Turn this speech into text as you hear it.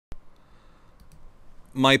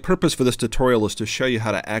my purpose for this tutorial is to show you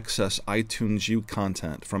how to access iTunes U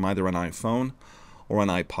content from either an iPhone or an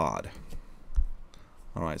iPod.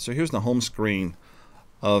 Alright, so here's the home screen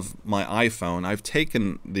of my iPhone. I've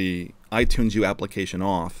taken the iTunes U application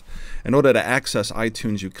off. In order to access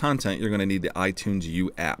iTunes U content, you're going to need the iTunes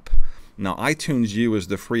U app. Now, iTunes U is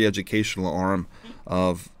the free educational arm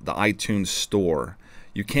of the iTunes Store.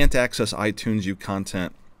 You can't access iTunes U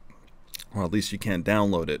content, or at least you can't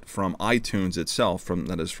download it from iTunes itself,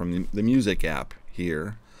 that is from the music app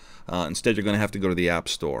here. Instead, you're going to have to go to the App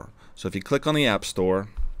Store. So if you click on the App Store,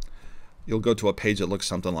 you'll go to a page that looks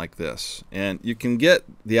something like this. And you can get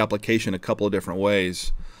the application a couple of different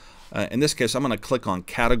ways. In this case, I'm going to click on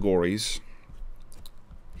Categories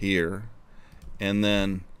here, and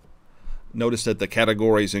then notice that the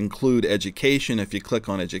categories include education. If you click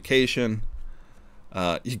on education,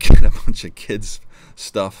 you get a bunch of kids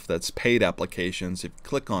stuff that's paid applications. If you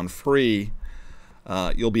click on free,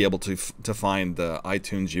 you'll be able to find the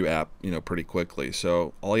iTunes U app, pretty quickly.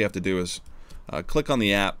 So all you have to do is click on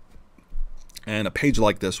the app, and a page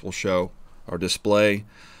like this will show or display.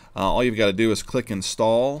 All you've got to do is click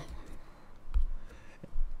install,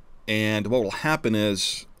 and what will happen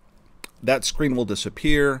is that screen will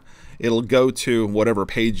disappear. It'll go to whatever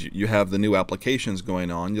page you have the new applications going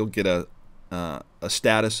on. You'll get a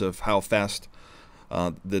status of how fast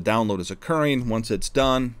the download is occurring. Once it's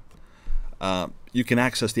done, you can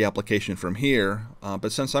access the application from here.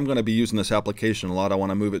 But since I'm going to be using this application a lot, I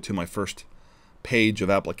want to move it to my first page of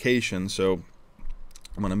application. So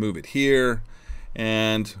I'm going to move it here,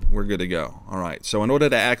 and we're good to go. Alright, so in order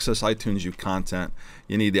to access iTunes U content,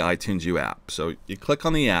 you need the iTunes U app. So you click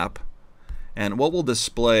on the app, and what will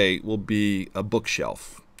display will be a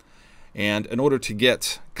bookshelf. And in order to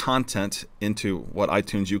get content into what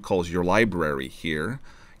iTunes U calls your library here,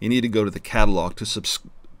 you need to go to the catalog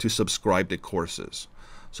to subscribe to courses.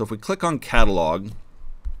 So if we click on catalog,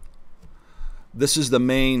 this is the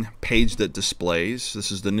main page that displays.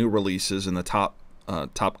 This is the new releases and the top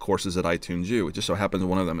courses at iTunes U. It just so happens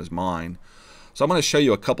one of them is mine. So I'm going to show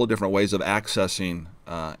you a couple of different ways of accessing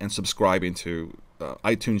and subscribing to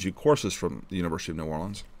iTunes U courses from the University of New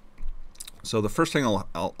Orleans. So the first thing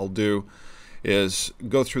I'll do is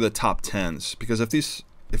go through the top 10s, because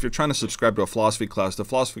if you're trying to subscribe to a philosophy class,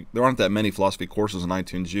 there aren't that many philosophy courses in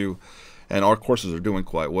iTunes U, and our courses are doing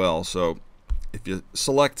quite well. So if you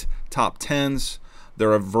select top 10s, there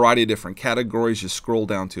are a variety of different categories. You scroll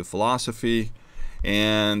down to philosophy,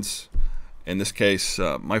 and in this case,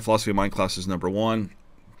 my philosophy of mind class is number 1.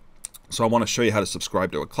 So I want to show you how to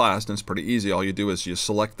subscribe to a class, and it's pretty easy. All you do is you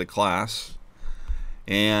select the class,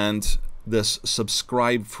 and this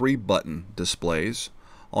subscribe free button displays.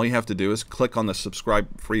 All you have to do is click on the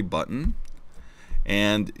subscribe free button,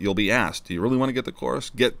 and you'll be asked, do you really want to get the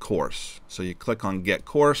course? Get course. So you click on get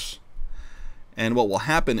course, and what will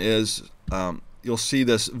happen is you'll see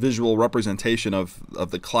this visual representation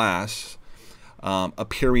of the class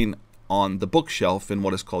appearing on the bookshelf in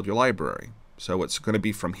what is called your library. So it's going to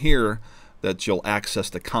be from here that you'll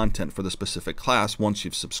access the content for the specific class once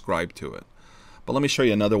you've subscribed to it. But let me show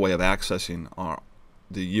you another way of accessing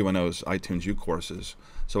the UNO's iTunes U courses.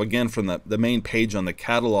 So again, from the main page on the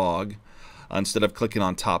catalog, instead of clicking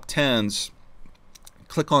on top 10s,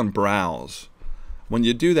 click on browse. When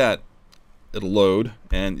you do that, it'll load,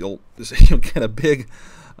 and you'll get a big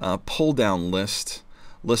pull down list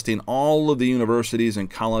listing all of the universities and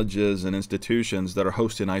colleges and institutions that are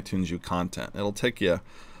hosting iTunes U content. It'll take you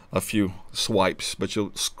a few swipes, but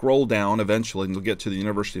you'll scroll down eventually and you'll get to the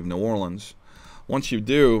University of New Orleans. Once you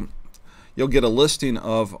do, you'll get a listing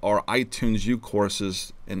of our iTunes U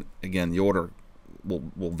courses, and again, the order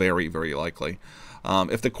will vary very likely.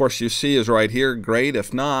 If the course you see is right here, great.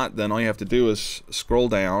 If not, then all you have to do is scroll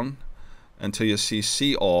down until you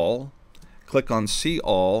see All. Click on See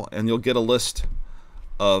All, and you'll get a list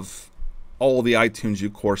of all the iTunes U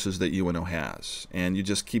courses that UNO has. And you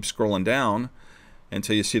just keep scrolling down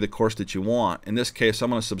until you see the course that you want. In this case,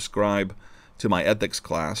 I'm going to subscribe to my ethics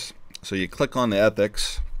class. So you click on the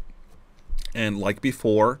ethics, and like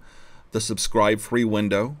before, the subscribe free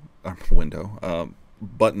button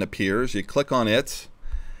appears. You click on it,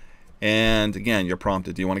 and again, you're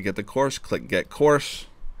prompted, do you want to get the course? Click get course,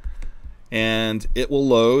 and it will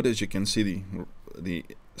load. As you can see, the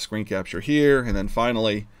screen capture here, and then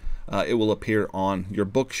finally it will appear on your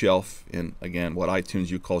bookshelf in, again, what iTunes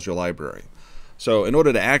U calls your library. So in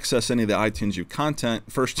order to access any of the iTunes U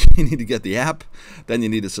content, first you need to get the app, then you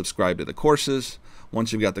need to subscribe to the courses.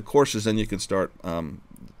 Once you've got the courses, then you can start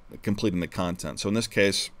completing the content. So in this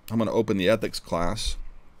case, I'm going to open the ethics class,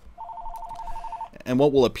 and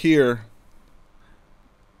what will appear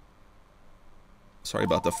sorry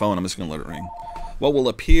about the phone, I'm just going to let it ring. What will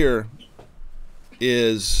appear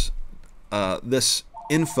is this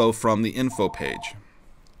info from the info page.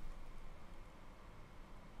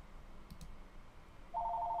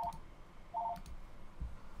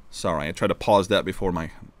 Sorry, I tried to pause that before my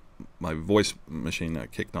voice machine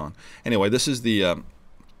kicked on. Anyway, this is the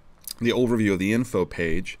overview of the info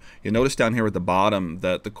page. You notice down here at the bottom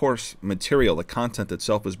that the course material, the content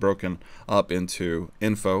itself, is broken up into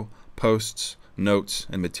info, posts, notes,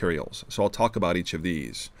 and materials. So I'll talk about each of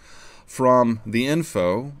these. From the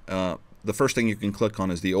info, the first thing you can click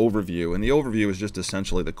on is the overview, and the overview is just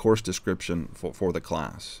essentially the course description for the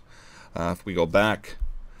class. If we go back,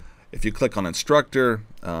 if you click on instructor,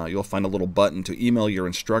 you'll find a little button to email your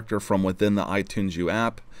instructor from within the iTunes U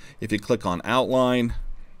app. If you click on outline,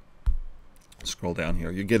 scroll down here,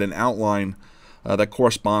 you get an outline that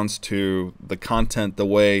corresponds to the content the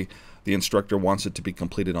way the instructor wants it to be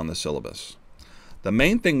completed on the syllabus. The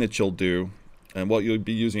main thing that you'll do, and what you'll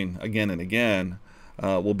be using again and again,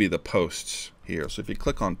 will be the posts here. So if you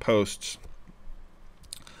click on posts,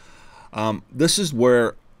 this is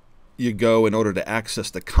where you go in order to access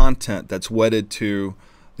the content that's wedded to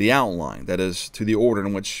the outline, that is, to the order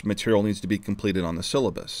in which material needs to be completed on the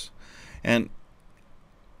syllabus. And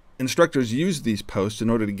instructors use these posts in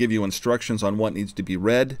order to give you instructions on what needs to be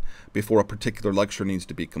read before a particular lecture needs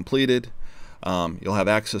to be completed. You'll have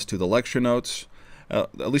access to the lecture notes.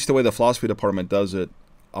 At least the way the philosophy department does it,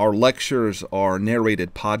 our lectures are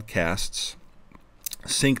narrated podcasts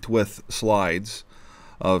synced with slides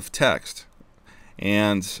of text.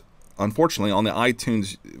 And unfortunately, on the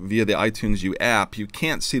iTunes, via the iTunes U app, you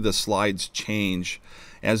can't see the slides change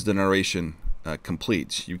as the narration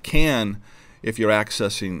completes. You can if you're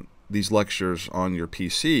accessing these lectures on your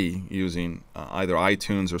PC using either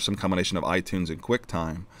iTunes or some combination of iTunes and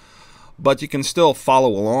QuickTime. But you can still follow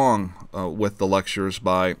along with the lectures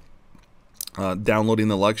by downloading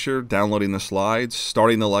the lecture, downloading the slides,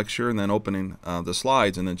 starting the lecture, and then opening the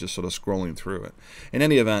slides, and then just sort of scrolling through it. In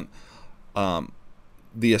any event,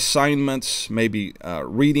 the assignments, maybe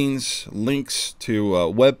readings, links to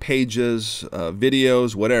web pages,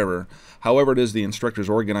 videos, whatever. However it is the instructors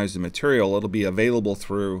organize the material, it'll be available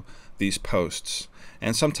through these posts.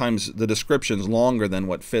 And sometimes the description's longer than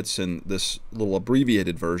what fits in this little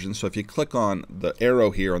abbreviated version. So if you click on the arrow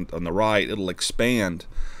here on the right, it'll expand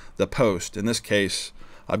the post. In this case,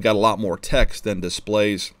 I've got a lot more text than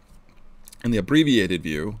displays in the abbreviated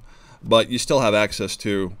view, but you still have access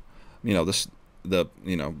to, the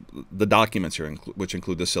documents here, which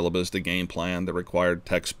include the syllabus, the game plan, the required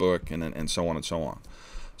textbook, and so on and so on.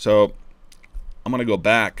 So I'm going to go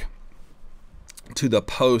back to the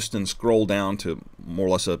post and scroll down to more or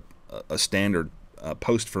less a standard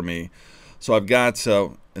post for me. So I've got,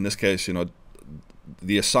 in this case,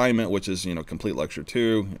 the assignment, which is, complete lecture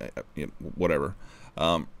 2, whatever.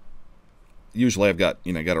 Usually I've got,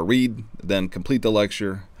 got to read, then complete the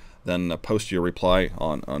lecture, then post your reply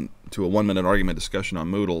on to a 1-minute argument discussion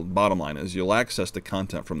on Moodle. Bottom line is you'll access the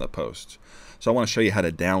content from the posts. So I want to show you how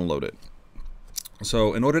to download it.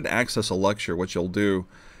 So in order to access a lecture, what you'll do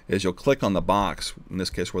is you'll click on the box, in this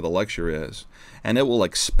case where the lecture is, and it will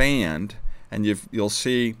expand, and you'll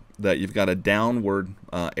see that you've got a downward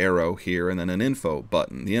arrow here and then an info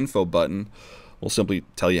button. The info button will simply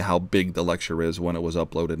tell you how big the lecture is, when it was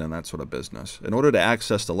uploaded, and that sort of business. In order to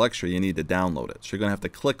access the lecture, you need to download it. So you're going to have to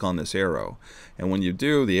click on this arrow, and when you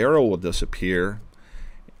do, the arrow will disappear.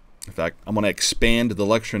 In fact, I'm going to expand the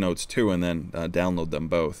lecture notes too and then download them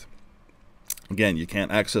both. Again, you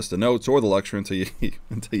can't access the notes or the lecture until you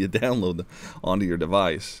download them onto your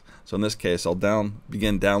device. So in this case, I'll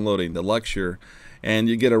begin downloading the lecture, and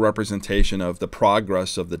you get a representation of the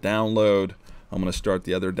progress of the download. I'm going to start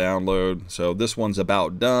the other download. So this one's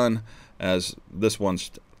about done, as this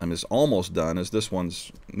one's is almost done, as this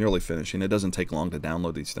one's nearly finishing. It doesn't take long to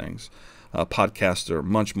download these things. Podcasts are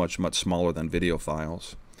much, much, much smaller than video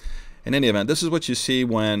files. In any event, this is what you see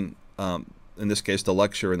when, in this case, the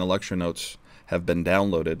lecture and the lecture notes have been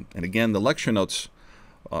downloaded. And again, the lecture notes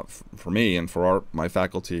for me and for my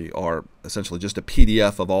faculty are essentially just a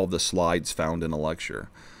PDF of all the slides found in a lecture.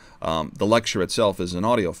 The lecture itself is an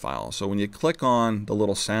audio file. So when you click on the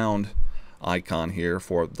little sound icon here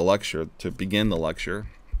for the lecture to begin the lecture,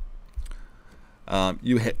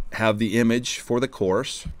 you have the image for the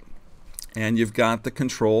course, and you've got the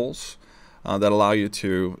controls that allow you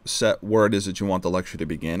to set where it is that you want the lecture to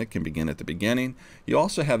begin. It can begin at the beginning. You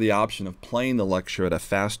also have the option of playing the lecture at a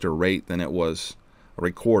faster rate than it was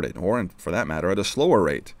recorded, or for that matter, at a slower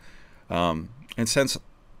rate. And since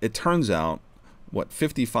it turns out,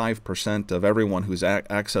 55% of everyone who's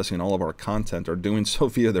accessing all of our content are doing so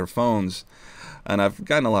via their phones, And I've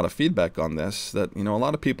gotten a lot of feedback on this, that a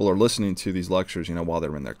lot of people are listening to these lectures while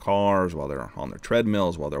they're in their cars, while they're on their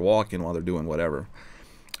treadmills, while they're walking, while they're doing whatever.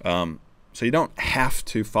 So you don't have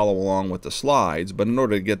to follow along with the slides, but in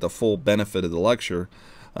order to get the full benefit of the lecture,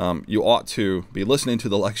 you ought to be listening to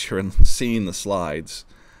the lecture and seeing the slides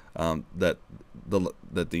that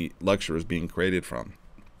the lecture is being created from.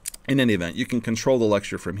 In any event, you can control the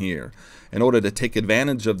lecture from here. In order to take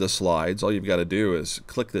advantage of the slides, all you've got to do is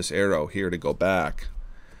click this arrow here to go back.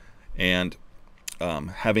 And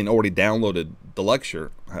having already downloaded the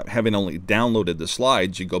lecture, having only downloaded the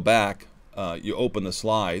slides, you go back, you open the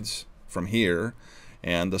slides from here,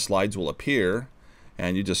 and the slides will appear,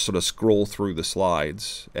 and you just sort of scroll through the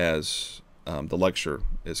slides as the lecture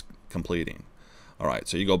is completing. All right,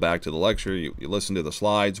 so you go back to the lecture, you listen to the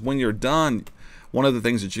slides. When you're done, one of the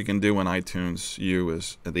things that you can do in iTunes U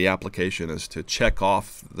is the application is to check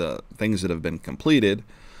off the things that have been completed,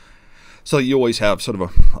 so you always have sort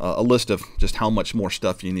of a list of just how much more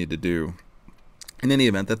stuff you need to do. In any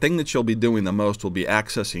event, the thing that you'll be doing the most will be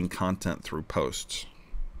accessing content through posts.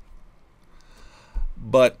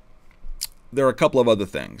 But there are a couple of other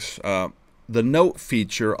things. The note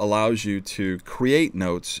feature allows you to create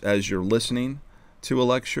notes as you're listening to a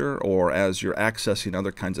lecture or as you're accessing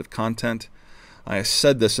other kinds of content. I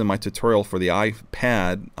said this in my tutorial for the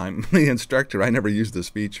iPad. I'm the instructor. I never used this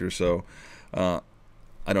feature, so I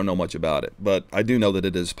don't know much about it. But I do know that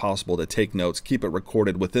it is possible to take notes, keep it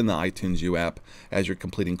recorded within the iTunes U app as you're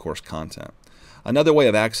completing course content. Another way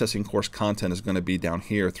of accessing course content is going to be down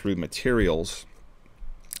here through materials.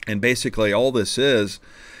 And basically all this is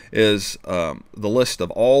the list of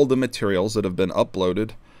all the materials that have been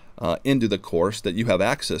uploaded into the course that you have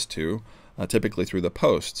access to, typically through the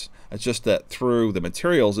posts. It's just that through the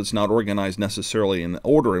materials, it's not organized necessarily in the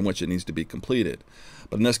order in which it needs to be completed.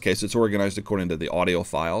 But in this case, it's organized according to the audio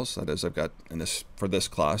files. That is, I've got for this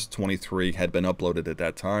class, 23 had been uploaded at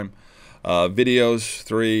that time. Videos,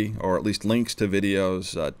 3, or at least links to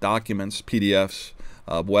videos, documents, PDFs,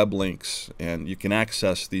 web links, and you can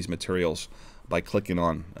access these materials by clicking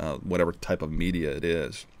on whatever type of media it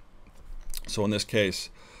is. So in this case,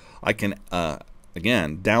 I can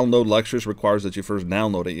again, download lectures requires that you first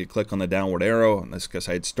download it. You click on the downward arrow. In this case,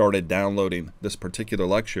 I had started downloading this particular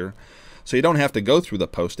lecture. So you don't have to go through the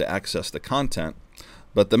post to access the content.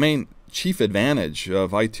 But the main chief advantage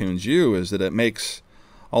of iTunes U is that it makes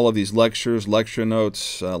all of these lectures, lecture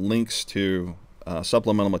notes, links to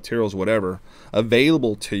supplemental materials, whatever,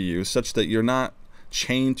 available to you such that you're not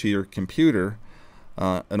chained to your computer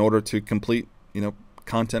in order to complete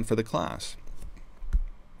content for the class.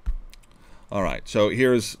 All right, so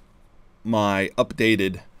here's my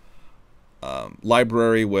updated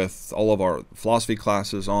library with all of our philosophy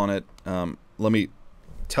classes on it. Let me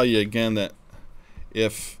tell you again that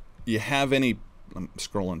if you have any, I'm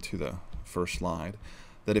scrolling to the first slide,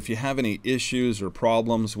 that if you have any issues or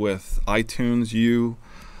problems with iTunes U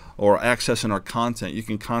or accessing our content, you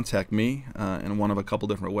can contact me in one of a couple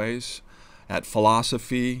different ways at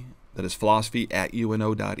philosophy, that is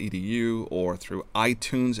philosophy@uno.edu, or through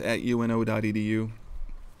iTunes@uno.edu.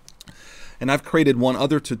 And I've created one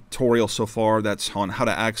other tutorial so far that's on how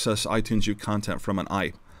to access iTunes U content from an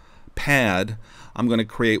iPad. I'm going to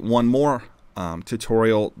create one more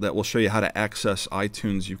tutorial that will show you how to access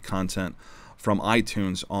iTunes U content from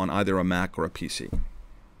iTunes on either a Mac or a PC.